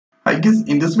I guess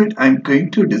in this video I'm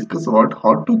going to discuss about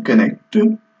how to connect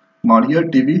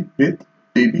MariaDB with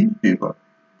DBeaver.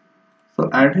 So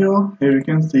at here you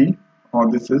can see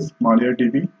this is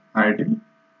MariaDB ID.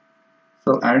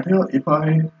 So at here if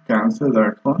I cancel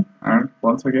that one and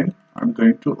once again I'm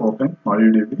going to open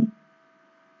MariaDB.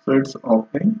 So it's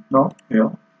opening now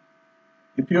here.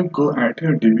 If you go at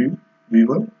here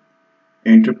DBeaver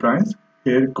Enterprise,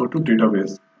 here go to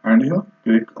database and here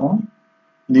click on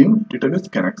new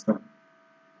database connection.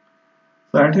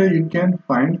 So at here you can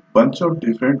find bunch of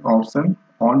different options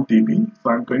on DB. So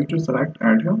I'm going to select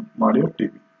add here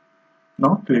MariaDB.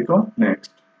 Now click on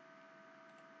next.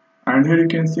 And here you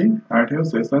can see add here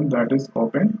session that is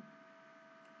open.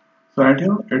 So at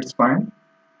here it's fine.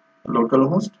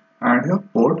 Localhost and here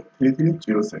port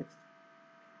 3306.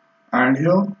 And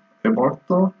here about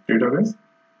the database.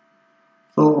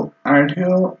 So add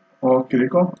here or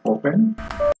click on open.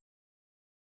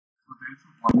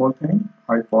 One more thing,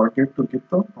 I forget to give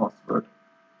the password.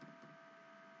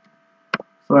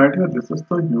 So at here this is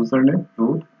the username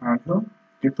root and here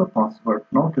give the password.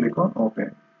 Now click on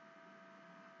open.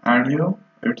 And here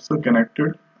it's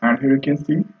connected and here you can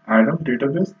see Adam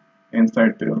database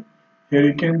inside there. Here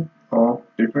you can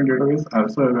different database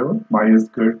also available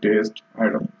MySQL, test,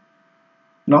 Adam.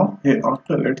 Now here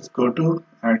after let's go to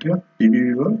at here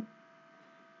DBeaver.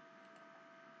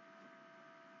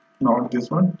 Not this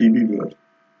one, DBeaver.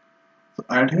 So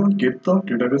add here give the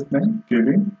database name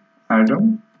giving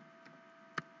Adam.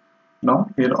 Now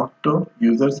here after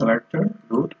user selected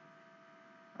root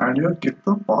and here give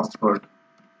the password.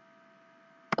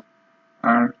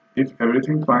 And if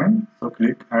everything fine, so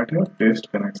click add here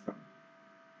paste connection.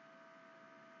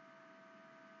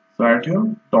 So add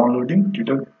here downloading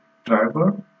data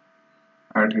driver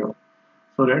add here.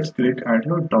 So let's click add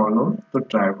here download the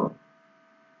driver.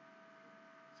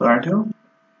 So add here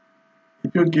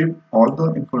if you give all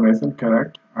the information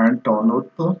correct and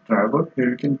download the driver, here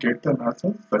you can get the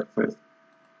message success.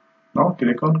 Now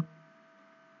click on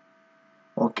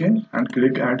OK and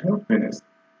click add here finish.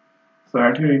 So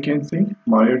at here you can see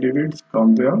MariaDB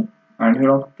come there and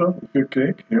here after if you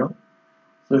click here,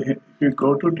 so here, if you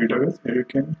go to database, here you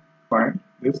can find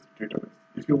this database.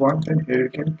 If you want then here you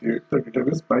can create the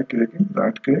database by clicking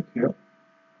right click here,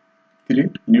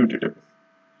 create new database.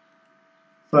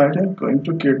 So I am going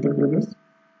to create the database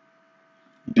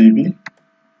DB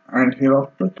and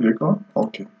hereafter click on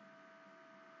OK.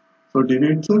 So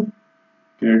DB is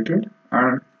created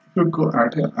and if you go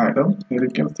at here Adam, here you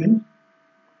can see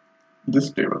this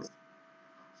tables.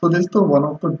 So this is the one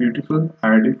of the beautiful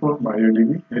ID for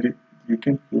MariaDB. Here you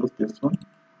can use this one.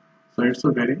 So it's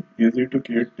a very easy to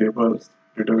create tables,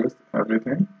 database,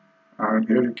 everything. And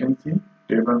here you can see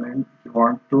table name. If you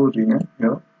want to rename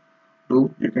here,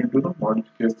 you can do the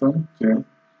modification, change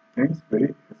things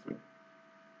very easily.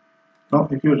 Now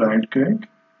if you right click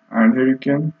and here you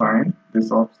can find this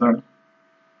option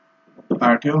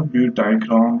at your view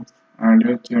diagrams and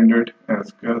your generate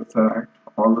SQL select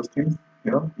all those things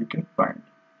here you can find.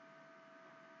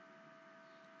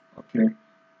 Okay,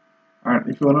 and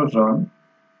if you want to run,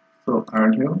 so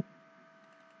add here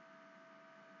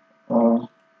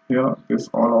here this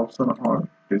all option are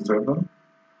disabled.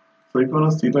 So if you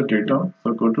want to see the data,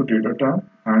 so go to data tab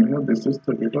and here this is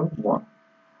the data 1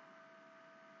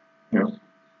 here.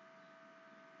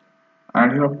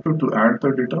 And here to add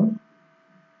the data,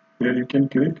 here you can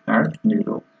click add new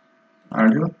row.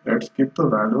 And here let's give the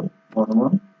value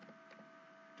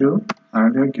 112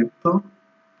 and here give the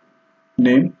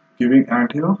name giving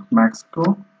add here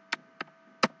Mexico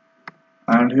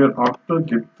and here after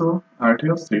give the add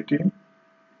here city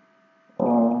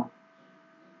or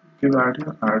give add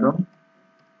here Adam.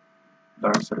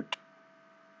 That's it.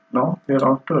 Now here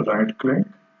after right click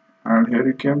and here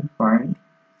you can find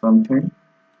something.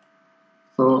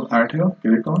 So add here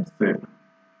click on save.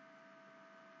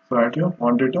 So add here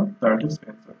one data that is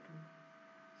inserted.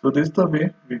 So this is the way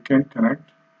we can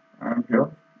connect and here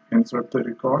insert the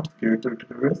records, create the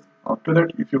database. After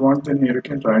that if you want then here you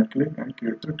can right click and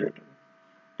create the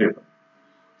table.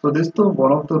 So this is the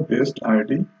one of the best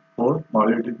ID for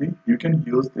MariaDB. You can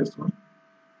use this one.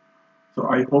 So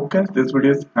I hope guys this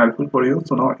video is helpful for you.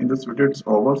 So now in this video it's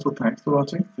over. So thanks for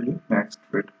watching. See you next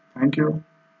video. Thank you.